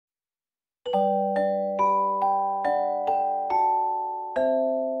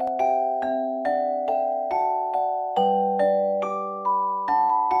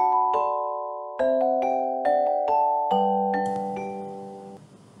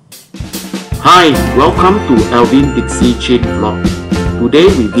Hi, welcome to Alvin Dixie Chain Vlog. Today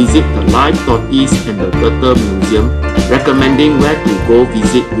we visit the live tortoise and the turtle museum, recommending where to go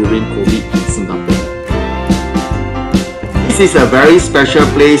visit during COVID in Singapore. This is a very special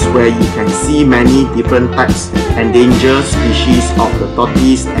place where you can see many different types and endangered species of the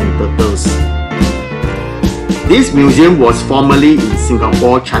tortoise and turtles. This museum was formerly in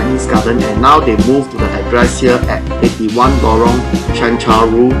Singapore Chinese Garden, and now they moved to the address here at 81 Lorong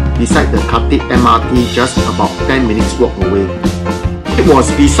Chencharu beside the Khatib MRT, just about 10 minutes walk away. It was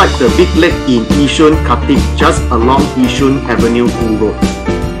beside the big lake in Yishun, Khatib, just along Yishun Avenue 2 Road.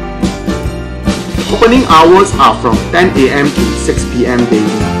 Opening hours are from 10 AM to 6 PM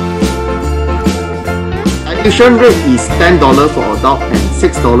daily. Admission rate is $10 for adults and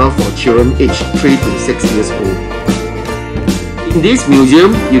 $6 for children aged 3 to 6 years old. In this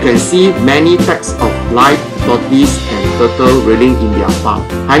museum, you can see many types of live tortoise and turtle rearing in their farm.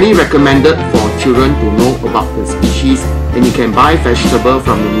 Highly recommended for children to know about the species, and you can buy vegetables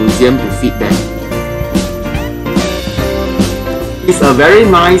from the museum to feed them. It's a very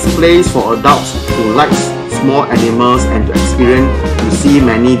nice place for adults who like small animals and to experience to see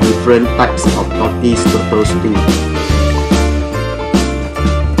many different types of tortoise turtles too.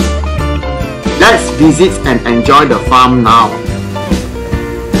 Let's visit and enjoy the farm now.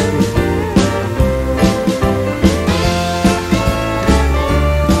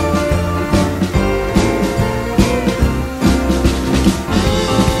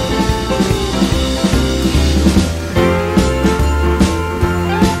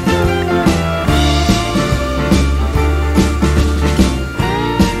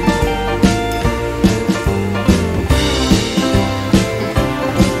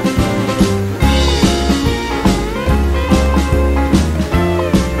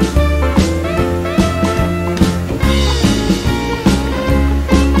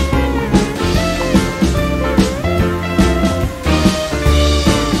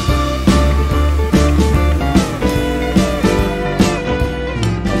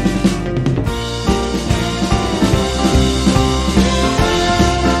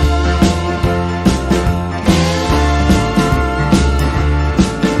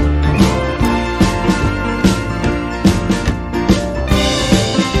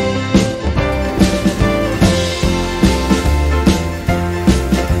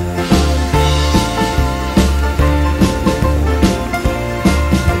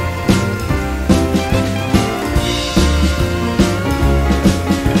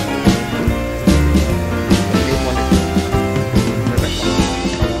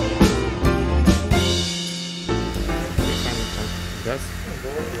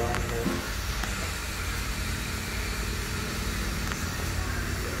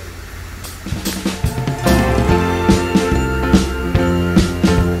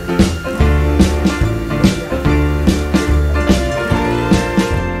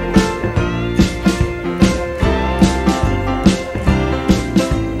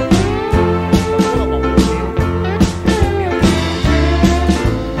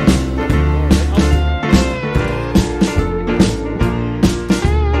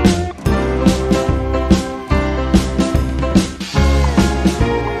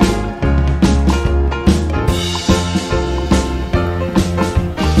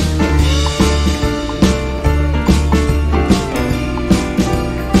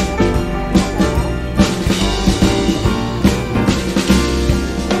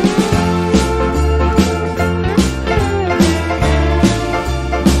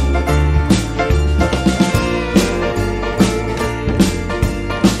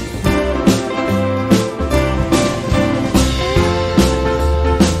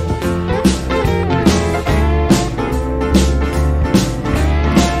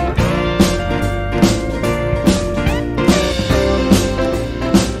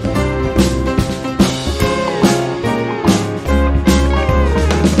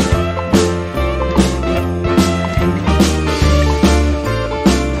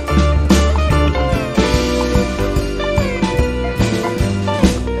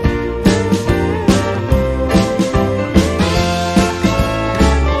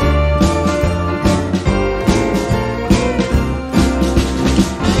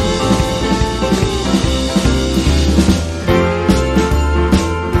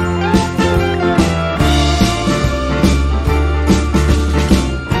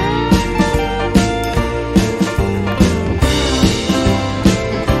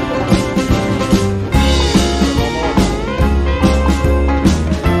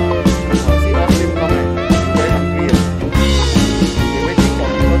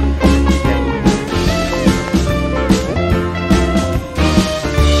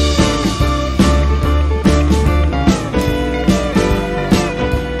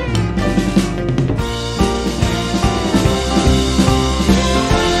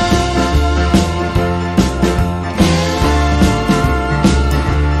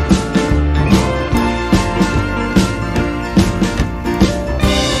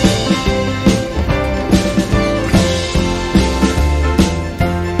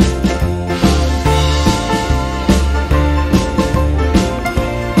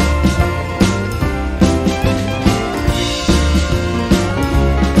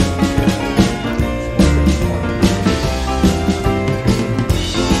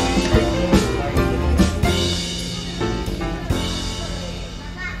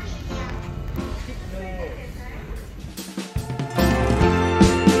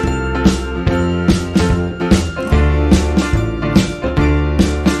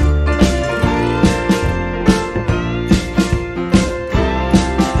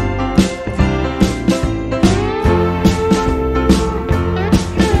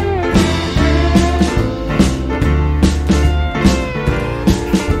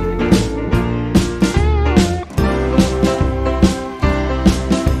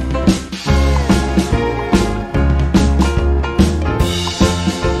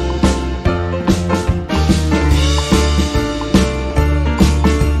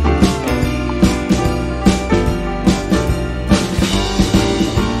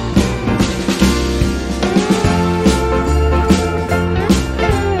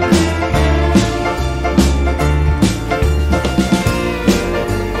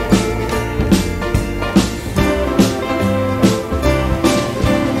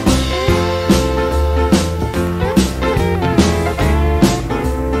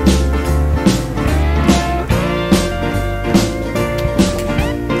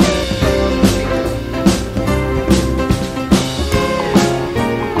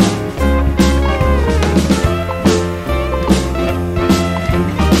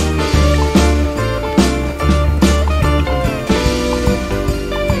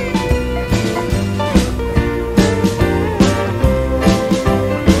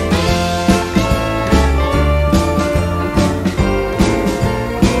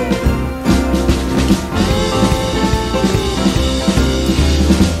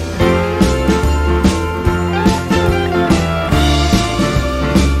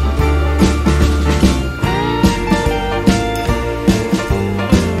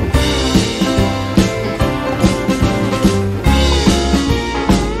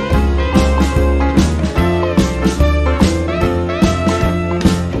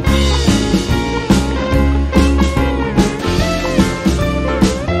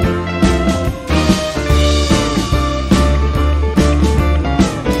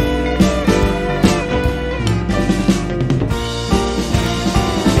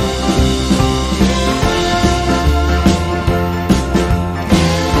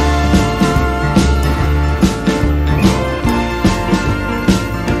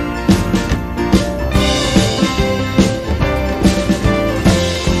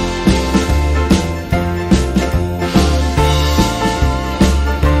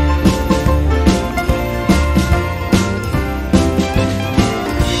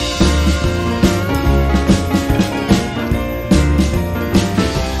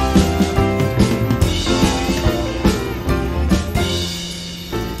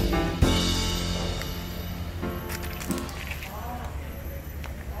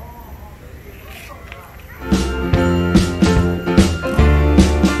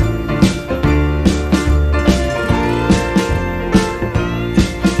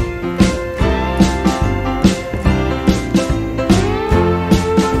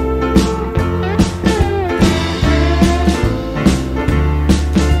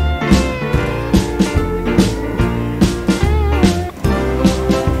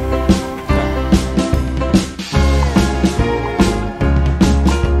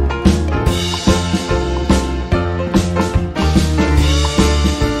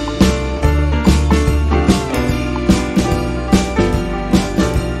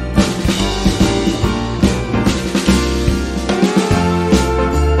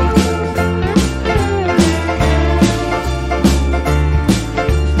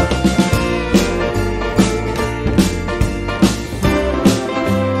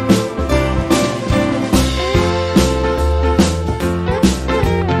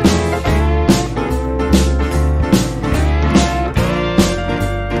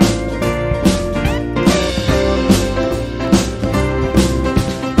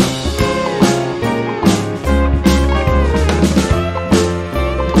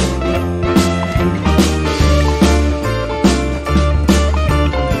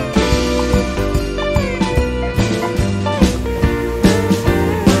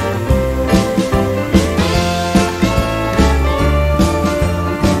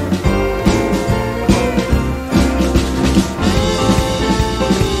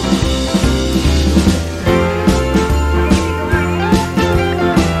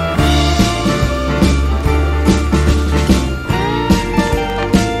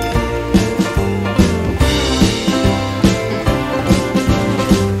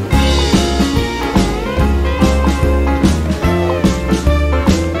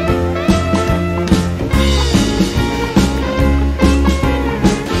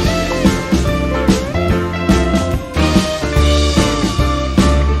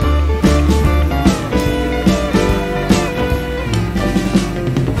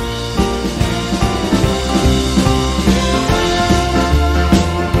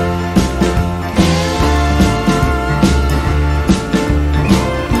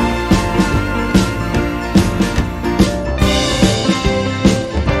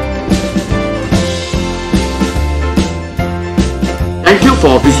 Thank you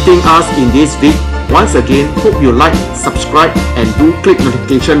for visiting us in this week. Once again, hope you like, subscribe and do click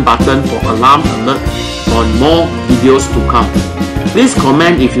notification button for alarm alert on more videos to come. Please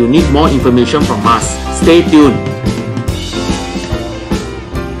comment if you need more information from us. Stay tuned.